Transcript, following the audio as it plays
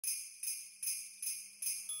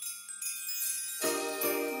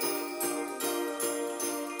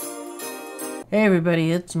Hey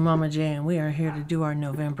everybody, it's Mama J and we are here to do our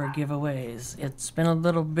November giveaways. It's been a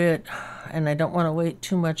little bit and I don't want to wait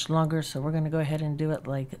too much longer, so we're going to go ahead and do it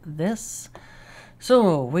like this.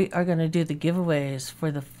 So we are going to do the giveaways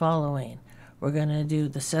for the following. We're going to do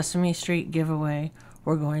the Sesame Street giveaway.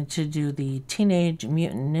 We're going to do the Teenage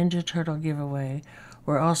Mutant Ninja Turtle giveaway.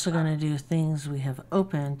 We're also going to do things we have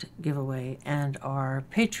opened giveaway and our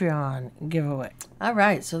Patreon giveaway. All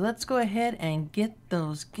right, so let's go ahead and get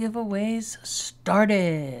those giveaways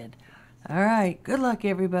started. All right, good luck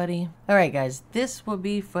everybody. All right guys, this will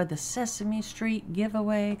be for the Sesame Street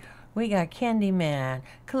giveaway. We got Candyman,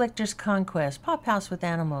 Collector's Conquest, Pop House with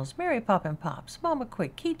Animals, Mary Poppin' Pops, Mama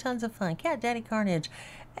Quick, Key Tons of Fun, Cat Daddy Carnage,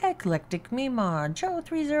 Eclectic Mima,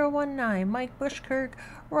 Joe3019, Mike Bushkirk,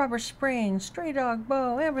 Robert Springs, Stray Dog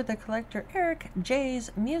Bo, Amber the Collector, Eric, Jay's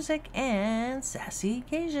Music, and Sassy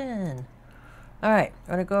Cajun. Alright,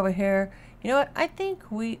 I'm going to go over here. You know what? I think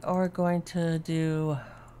we are going to do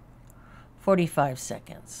 45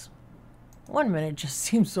 seconds. 1 minute just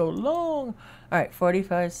seems so long. Alright,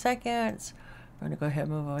 45 seconds. I'm going to go ahead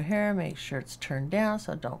and move over here, make sure it's turned down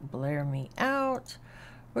so don't blare me out.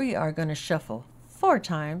 We are going to shuffle 4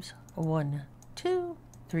 times. 1, 2,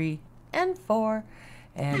 3, and 4.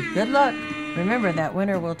 And good luck. Remember that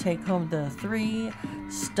winner will take home the 3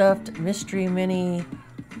 stuffed mystery mini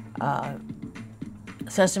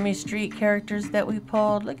Sesame Street characters that we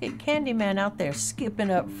pulled. Look at Candyman out there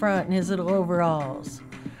skipping up front in his little overalls.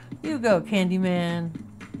 You go, Candyman.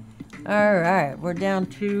 Alright, we're down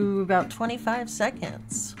to about 25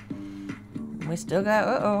 seconds. We still got,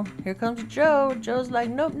 uh-oh, here comes Joe. Joe's like,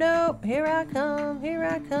 nope, nope, here I come, here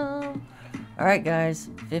I come. Alright guys,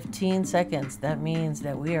 15 seconds. That means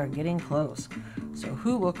that we are getting close. So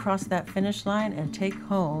who will cross that finish line and take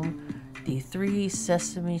home the 3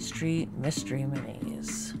 Sesame Street mystery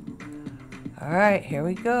minis? Alright, here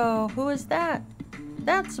we go. Who is that?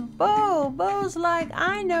 That's Bo. Bo's like,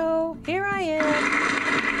 I know, here I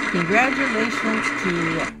am. Congratulations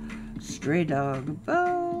to Stray Dog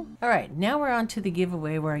Bo. Alright, now we're on to the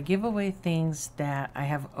giveaway where I give away things that I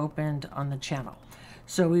have opened on the channel.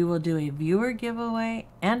 So we will do a viewer giveaway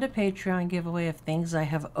and a Patreon giveaway of things I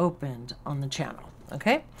have opened on the channel.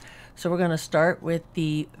 Okay, so we're going to start with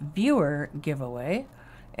the viewer giveaway.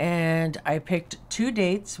 And I picked 2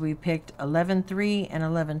 dates. We picked 11/3 and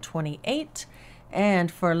 11/28.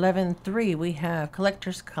 And for 11/3, we have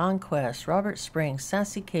Collector's Conquest, Robert Springs,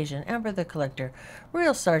 Sassy Cajun, Amber the Collector,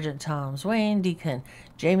 Real Sergeant Tom's, Wayne Deacon,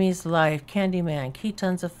 Jamie's Life, Candyman, Key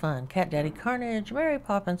Tons of Fun, Cat Daddy Carnage, Mary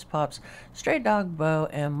Poppins Pops, Stray Dog Bo,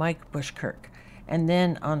 and Mike Bushkirk. And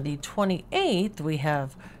then on the 28th, we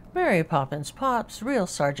have Mary Poppins Pops, Real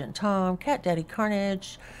Sergeant Tom, Cat Daddy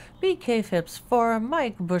Carnage, BK Phipps 4,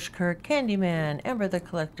 Mike Bushkirk, Candyman, Amber the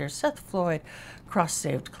Collector, Seth Floyd, Cross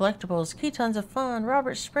Saved Collectibles, Key Tons of Fun,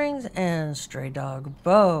 Robert Springs, and Stray Dog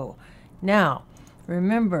Bo. Now,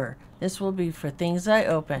 remember, this will be for things I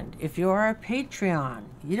opened. If you are a Patreon,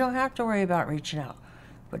 you don't have to worry about reaching out.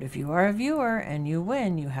 But if you are a viewer and you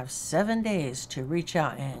win, you have 7 days to reach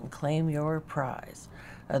out and claim your prize.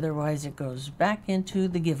 Otherwise, it goes back into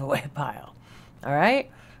the giveaway pile. All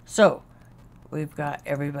right? So, we've got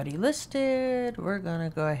everybody listed. We're going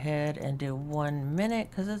to go ahead and do 1 minute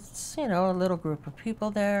because it's, you know, a little group of people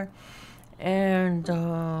there. And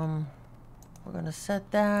we're going to set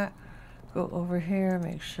that. Go over here,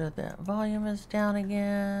 make sure that volume is down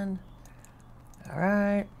again. All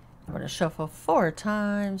right. I'm going to shuffle 4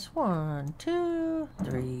 times. 1, 2,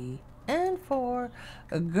 3, and 4.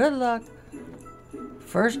 Good luck.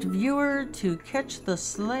 First viewer to catch the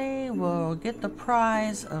sleigh will get the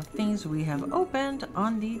prize of things we have opened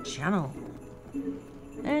on the channel.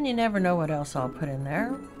 And you never know what else I'll put in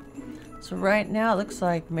there. So right now it looks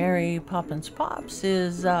like Mary Poppins Pops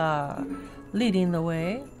is leading the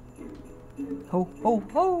way. Ho, ho,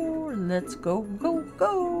 ho, let's go, go,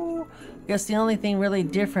 go. I guess the only thing really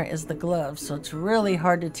different is the gloves, so it's really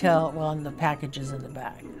hard to tell, well, and the packages in the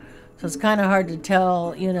back. So it's kind of hard to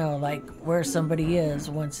tell, you know, like where somebody is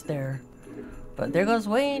once they're... But there goes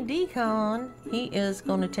Wayne Deacon. He is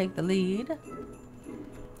going to take the lead.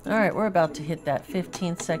 Alright, we're about to hit that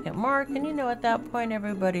 15-second mark. And you know, at that point,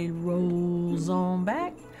 everybody rolls on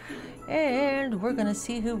back. And we're going to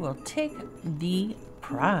see who will take the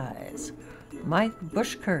prize. Mike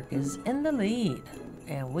Bushkirk is in the lead.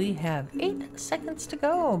 And we have 8 seconds to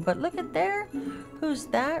go. But look at there. Who's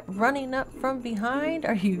that running up from behind?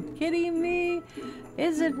 Are you kidding me?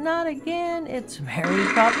 Is it not again? It's Mary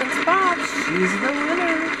Poppins Pops. She's the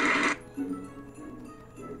winner.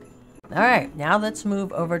 All right, now let's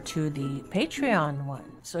move over to the Patreon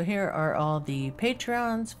one. So here are all the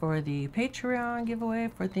Patreons for the Patreon giveaway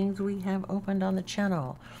for things we have opened on the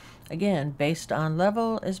channel. Again, based on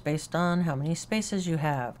level is based on how many spaces you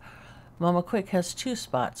have. Mama Quick has 2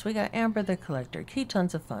 spots. We got Amber the Collector, Key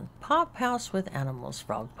Tons of Fun, Pop House with Animals,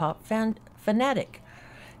 Frog Pop Fanatic,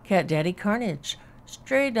 Cat Daddy Carnage,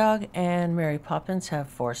 Stray Dog, and Mary Poppins have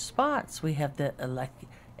 4 spots. We have the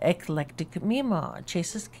Eclectic Mima,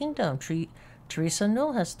 Chase's Kingdom, Teresa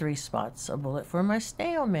Null has 3 spots. A Bullet for My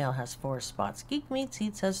Snail Mail has 4 spots. Geek Meets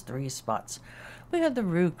Eats has 3 spots. We have the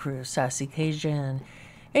Rue Crew, Sassy Cajun,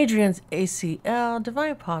 Adrian's ACL,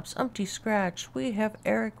 Divine Pops, Umpty Scratch. We have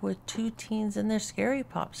Eric with 2 teens and their Scary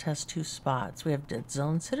Pops has 2 spots. We have Dead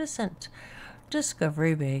Zone Citizen,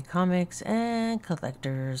 Discovery Bay Comics, and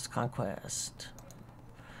Collector's Conquest.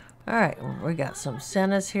 Alright, we got some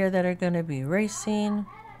Santas here that are going to be racing.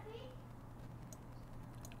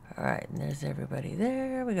 Alright, and there's everybody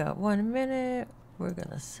there. We got 1 minute. We're going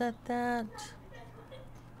to set that.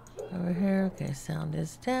 Over here. Okay, sound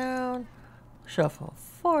is down. Shuffle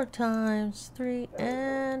 4 times. 3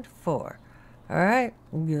 and 4. Alright,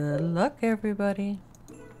 good luck, everybody.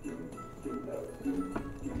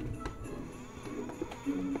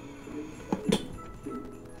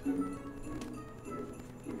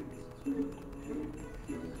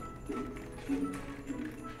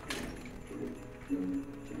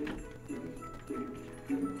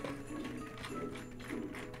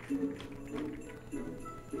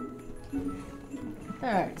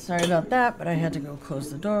 Alright, sorry about that, but I had to go close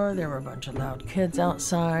the door. There were a bunch of loud kids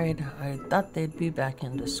outside. I thought they'd be back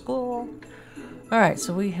into school. Alright,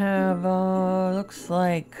 so we have, looks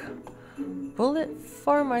like Bullet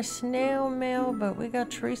for My Snail Mail, but we got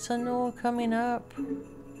Teresa Null coming up.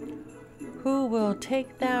 Who will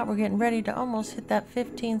take that? We're getting ready to almost hit that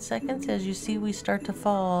 15 seconds. As you see, we start to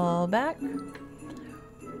fall back.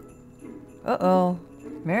 Uh-oh.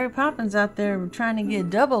 Mary Poppins out there trying to get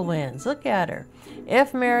double wins. Look at her.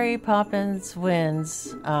 If Mary Poppins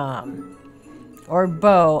wins, or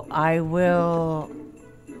Bo, I will,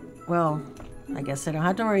 well, I guess I don't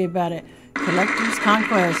have to worry about it. Collector's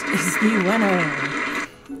Conquest is the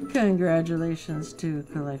winner. Congratulations to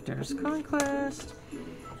Collector's Conquest.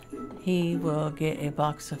 He will get a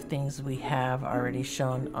box of things we have already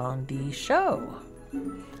shown on the show.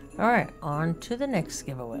 Alright, on to the next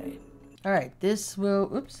giveaway. Alright, this will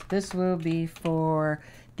be for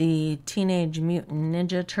the Teenage Mutant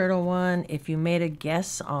Ninja Turtle one. If you made a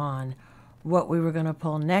guess on what we were going to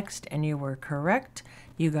pull next and you were correct,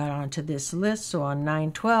 you got onto this list. So on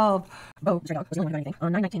 9/12, Bo was the only one who got anything.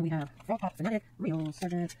 On 9/19, we have Frog Pop Fanatic, Real,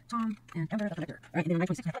 Sergeant, Tom, and Amber the Collector. Alright, and then on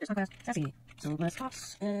 9/26, we have Collector's Conquest, Sassy, So Les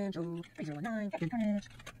Pops, and Joe, 3019, Captain Carnage.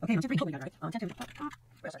 Okay, on 10/3, we got it right. On 10/2, Pop,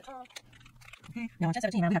 Real Sergeant Tom. Okay, now on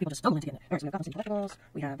 10/17, we have people just stumbling to get in. Alright, so we have Comics and Collectibles,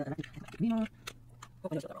 we have the Electric Mimo. Oh,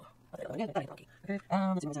 I know wrong. Okay, let's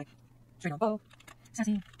see what it's like. Straight on Bow,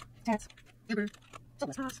 Sassy, Tats, Amber,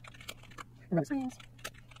 Southwest House, Rubber Springs.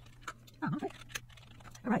 Oh, okay.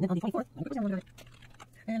 Alright, then on the 24th, and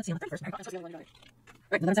let's see on the 31st, that's the only one got it.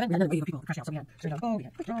 Right, 11/7, we had another wave of people crash out. So we had Straight on Bow, we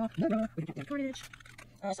had Quick Draw, No Draw, we had Captain Carnage,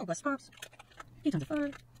 Southwest Pops, Key Tons of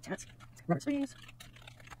Fun, Tats, Rubber Springs,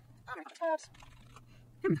 Mary Poppins Pops,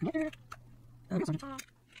 Amber the Collector, Real Sergeant Tom,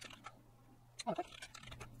 oh, okay.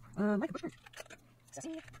 Michael Bushman,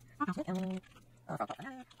 Sassy, Pop House with Ellen, Frog Pop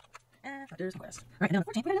Fanatic, and Collector's Conquest. Right, and now on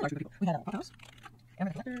the 14th, we had a large group of people. We had Pop House,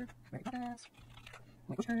 Amber the Collector, Mary Poppins,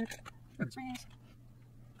 Michael Bushman, Rubber Springs,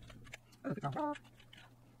 oh, Quick Draw,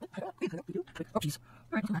 oh, jeez.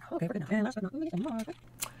 Alright, okay, we're good now. And last but not least, okay.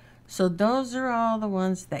 So those are all the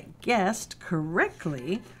ones that guessed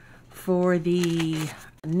correctly for the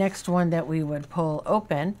next one that we would pull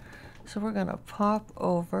open. So we're going to pop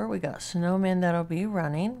over. We got Snowman that'll be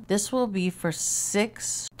running. This will be for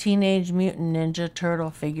 6 Teenage Mutant Ninja Turtle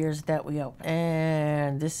figures that we open.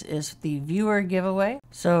 And this is the viewer giveaway.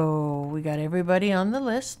 So we got everybody on the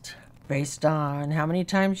list. Based on how many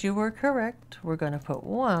times you were correct, we're going to put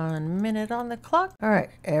 1 minute on the clock. All right,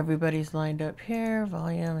 everybody's lined up here.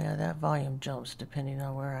 Volume, yeah, that volume jumps depending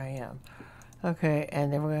on where I am. Okay,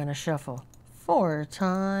 and then we're going to shuffle 4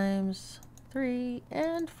 times. 3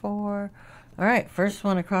 and 4. All right, first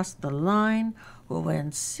one across the line will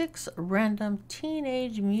win 6 random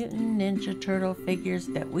Teenage Mutant Ninja Turtle figures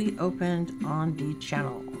that we opened on the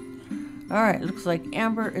channel. All right, looks like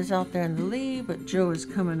Amber is out there in the lead, but Joe is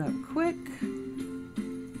coming up quick.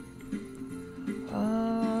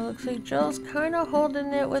 Looks like Joe's kind of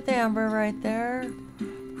holding it with Amber right there.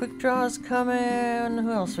 Quick Draw is coming.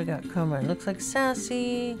 Who else we got coming? Looks like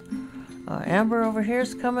Sassy. Amber over here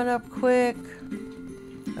is coming up quick.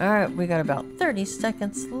 Alright, we got about 30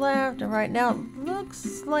 seconds left, and right now it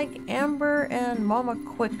looks like Amber and Mama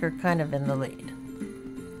Quick are kind of in the lead.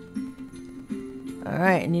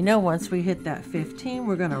 Alright, and you know, once we hit that 15,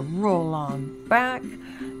 we're going to roll on back,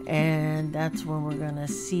 and that's when we're going to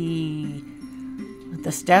see the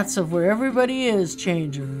stats of where everybody is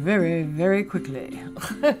change very, very quickly.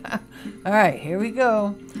 Alright, here we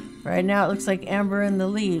go. Right now it looks like Amber in the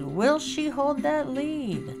lead. Will she hold that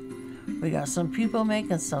lead? We got some people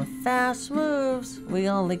making some fast moves. We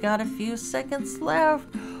only got a few seconds left.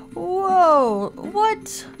 Whoa,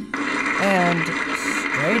 what? And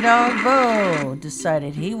Stray Dog Bo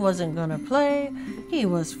decided he wasn't going to play. He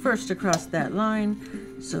was first across that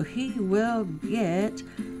line, so he will get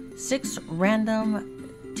 6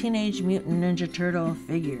 random Teenage Mutant Ninja Turtle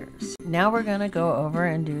figures. Now we're going to go over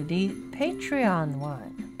and do the Patreon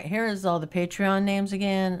one. Here is all the Patreon names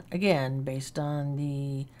again. Again, based on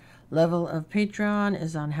the level of Patreon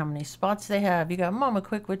is on how many spots they have. You got Mama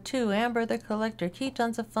Quick with 2, Amber the Collector, Key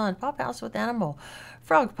Tons of Fun, Pop House with Animal,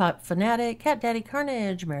 Frog Pop Fanatic, Cat Daddy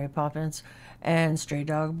Carnage, Mary Poppins, and Stray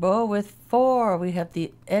Dog Bo with 4. We have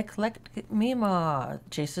the Eclectic Mima,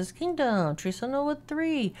 Chase's Kingdom, Trisano with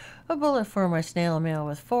 3, A Bullet for My Snail Mail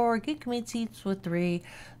with 4, Geek Meets Eats with 3,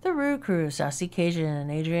 The Roo Crew, Sassy Cajun,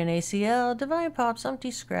 Adrian ACL, Divine Pops,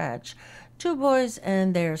 Umpty Scratch, 2 Boys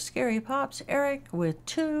and Their Scary Pops, Eric with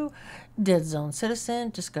 2, Dead Zone Citizen,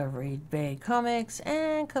 Discovery Bay Comics,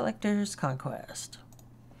 and Collector's Conquest.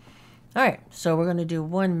 Alright, so we're going to do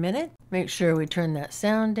 1 minute. Make sure we turn that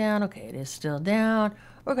sound down. Okay, it is still down.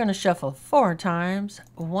 We're going to shuffle 4 times.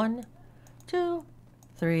 1, 2,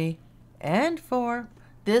 3, and 4.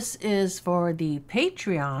 This is for the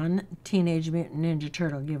Patreon Teenage Mutant Ninja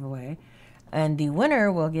Turtle giveaway. And the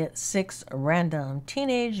winner will get 6 random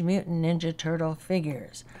Teenage Mutant Ninja Turtle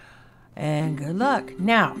figures. And good luck.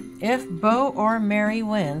 Now, if Bo or Mary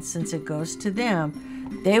wins, since it goes to them,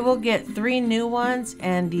 they will get 3 new ones,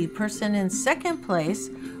 and the person in second place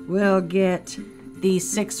will get the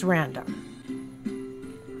 6 random.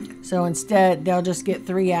 So instead, they'll just get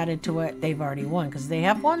 3 added to what they've already won, because they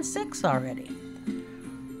have won 6 already.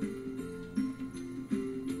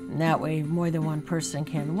 And that way, more than one person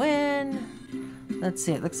can win. Let's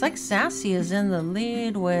see, it looks like Sassy is in the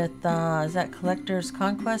lead with, is that Collector's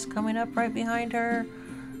Conquest coming up right behind her?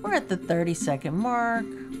 We're at the 30-second mark.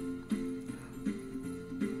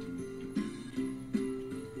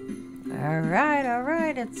 All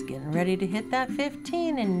right, it's getting ready to hit that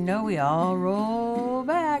 15, and no, we all roll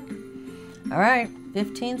back. All right,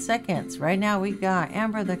 15 seconds. Right now we got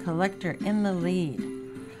Amber the Collector in the lead.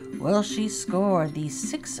 Will she score the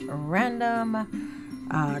 6 random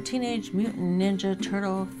Teenage Mutant Ninja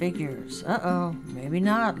Turtle figures? Uh-oh, maybe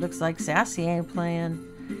not. Looks like Sassy ain't playing.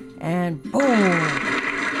 And boom!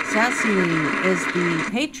 Sassy is the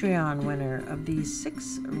Patreon winner of the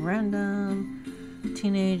 6 random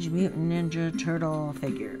Teenage Mutant Ninja Turtle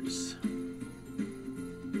figures.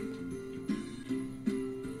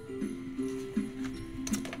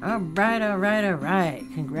 All right.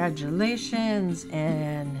 Congratulations.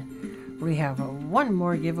 And we have one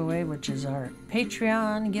more giveaway, which is our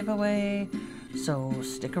Patreon giveaway. So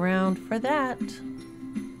stick around for that.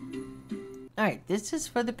 All right, this is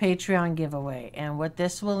for the Patreon giveaway. And what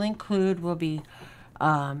this will include will be,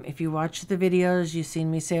 if you watch the videos, you've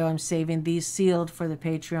seen me say, oh, I'm saving these sealed for the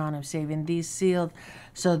Patreon. I'm saving these sealed.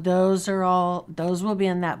 So those will be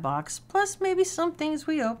in that box. Plus maybe some things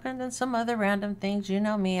we opened and some other random things. You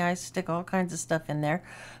know me, I stick all kinds of stuff in there.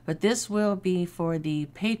 But this will be for the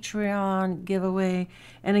Patreon giveaway.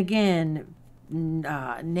 And again,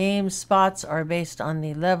 name spots are based on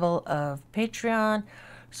the level of Patreon.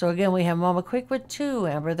 So again, we have Mama Quick with 2,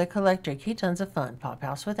 Amber the Collector, Key Tons of Fun, Pop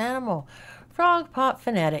House with Animal, Frog Pop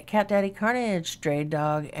Fanatic, Cat Daddy Carnage, Stray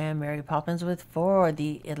Dog, and Mary Poppins with 4,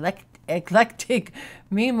 the Eclectic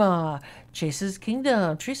Mima, Chase's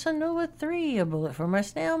Kingdom, Trisano with 3, A Bullet for My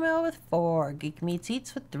Snail Mail with 4, Geek Meets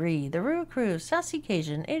Eats with 3, The Roo Crew, Sassy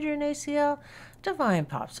Cajun, Adrian ACL, Divine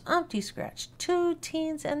Pops, Umpty Scratch, 2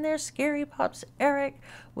 Teens and Their Scary Pops, Eric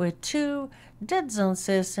with 2, Dead Zone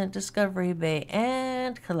Citizen, Discovery Bay,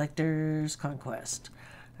 and Collector's Conquest.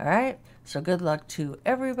 Alright, so good luck to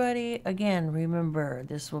everybody. Again, remember,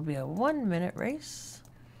 this will be a 1-minute race.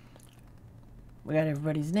 We got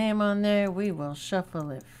everybody's name on there. We will shuffle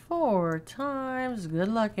it 4 times. Good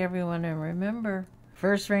luck, everyone, and remember,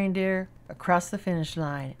 first reindeer across the finish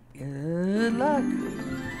line. Good luck.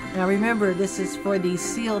 Now remember, this is for the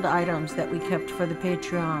sealed items that we kept for the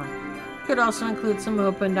Patreon. Could also include some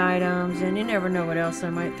opened items, and you never know what else I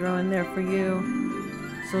might throw in there for you.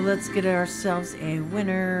 So let's get ourselves a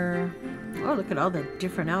winner. Oh, look at all the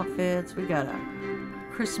different outfits. We got a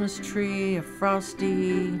Christmas tree, a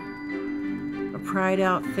Frosty, a Pride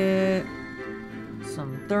outfit,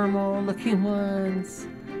 some thermal looking ones,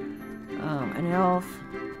 an elf.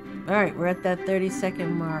 Alright, we're at that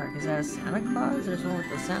 30-second mark. Is that a Santa Claus? There's one with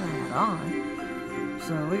the Santa hat on.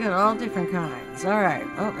 So we got all different kinds. Alright,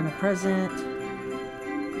 oh, and a present.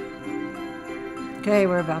 Okay,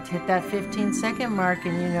 we're about to hit that 15-second mark,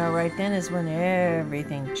 and you know, right then is when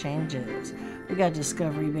everything changes. We got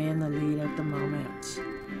Discovery Bay in the lead at the moment.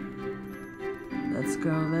 Let's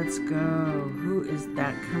go, let's go. Who is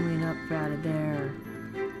that coming up out of there?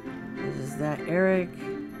 Is that Eric?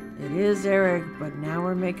 It is Eric, but now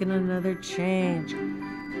we're making another change.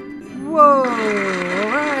 Whoa!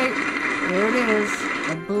 Alright, there it is.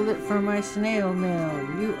 A bullet for my snail mail.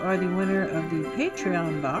 You are the winner of the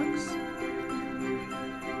Patreon box.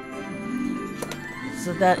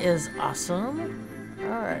 So that is awesome.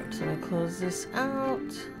 Alright, so I close this out.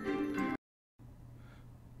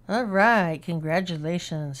 Alright,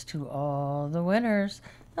 congratulations to all the winners.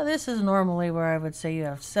 Now this is normally where I would say you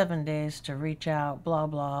have 7 days to reach out, blah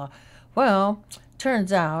blah. Well,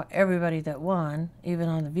 turns out everybody that won, even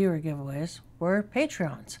on the viewer giveaways, were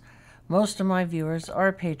Patreons. Most of my viewers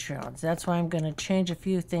are Patreons. That's why I'm going to change a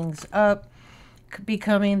few things up,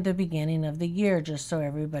 becoming the beginning of the year, just so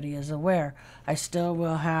everybody is aware. I still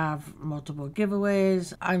will have multiple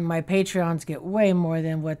giveaways. My Patreons get way more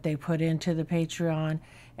than what they put into the Patreon,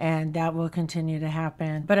 and that will continue to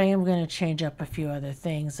happen. But I am going to change up a few other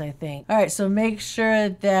things, I think. All right, so make sure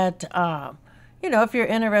that, you know, if you're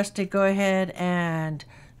interested, go ahead and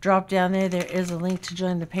drop down there. There is a link to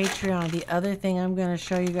join the Patreon. The other thing I'm going to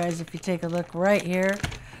show you guys, if you take a look right here,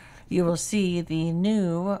 you will see the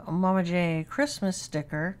new Mama J Christmas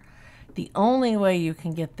sticker. The only way you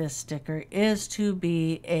can get this sticker is to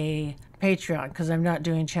be a Patreon, because I'm not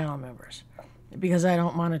doing channel members, because I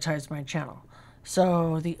don't monetize my channel.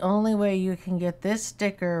 So the only way you can get this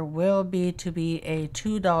sticker will be to be a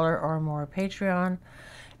 $2 or more Patreon.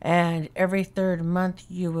 And every third month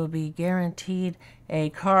you will be guaranteed a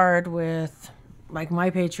card with, like my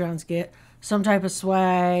Patreons get, some type of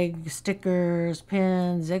swag, stickers,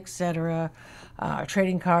 pins, etc.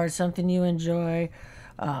 Trading cards, something you enjoy,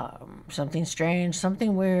 something strange,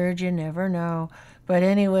 something weird, you never know. But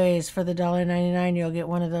anyways, for the $1.99, you'll get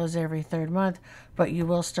one of those every third month. But you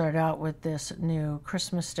will start out with this new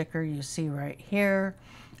Christmas sticker you see right here,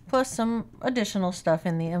 plus some additional stuff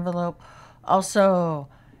in the envelope. Also,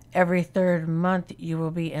 every third month, you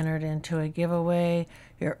will be entered into a giveaway,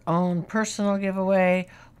 your own personal giveaway,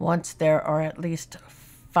 once there are at least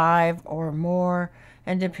 5 or more.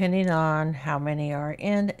 And depending on how many are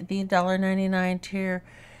in the $1.99 tier,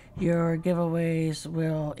 your giveaways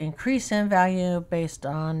will increase in value based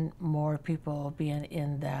on more people being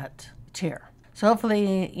in that tier. So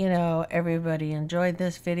hopefully, you know, everybody enjoyed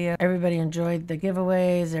this video. Everybody enjoyed the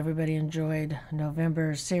giveaways. Everybody enjoyed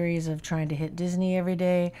November's series of trying to hit Disney every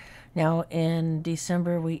day. Now in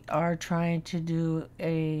December, we are trying to do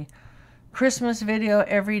a Christmas video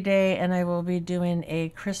every day, and I will be doing a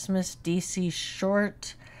Christmas DC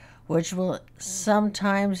short, which will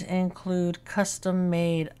sometimes include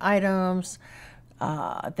custom-made items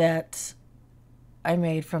that I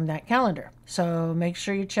made from that calendar. So make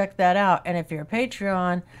sure you check that out. And if you're a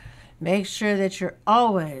Patreon, make sure that you're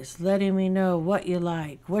always letting me know what you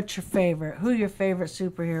like, what's your favorite, who your favorite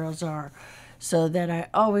superheroes are, so that I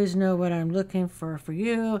always know what I'm looking for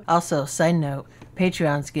you. Also, side note,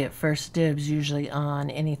 Patreons get first dibs usually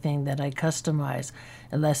on anything that I customize,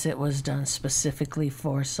 unless it was done specifically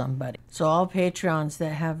for somebody. So all Patreons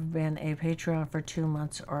that have been a Patreon for 2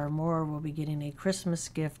 months or more will be getting a Christmas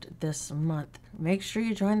gift this month. Make sure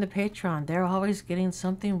you join the Patreon. They're always getting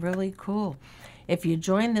something really cool. If you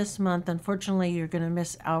join this month, unfortunately, you're going to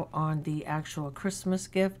miss out on the actual Christmas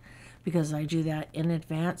gift, because I do that in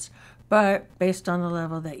advance. But based on the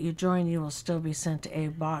level that you join, you will still be sent a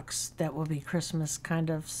box that will be Christmas kind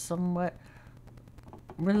of somewhat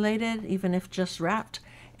related, even if just wrapped.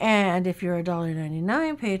 And if you're a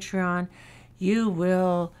 $1.99 Patreon, you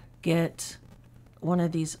will get one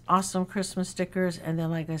of these awesome Christmas stickers. And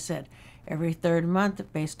then, like I said, every third month,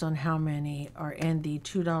 based on how many are in the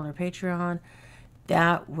 $2 Patreon,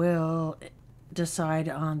 that will decide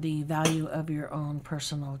on the value of your own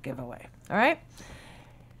personal giveaway. All right?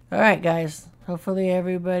 All right, guys. Hopefully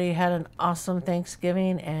everybody had an awesome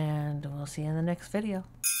Thanksgiving, and we'll see you in the next video.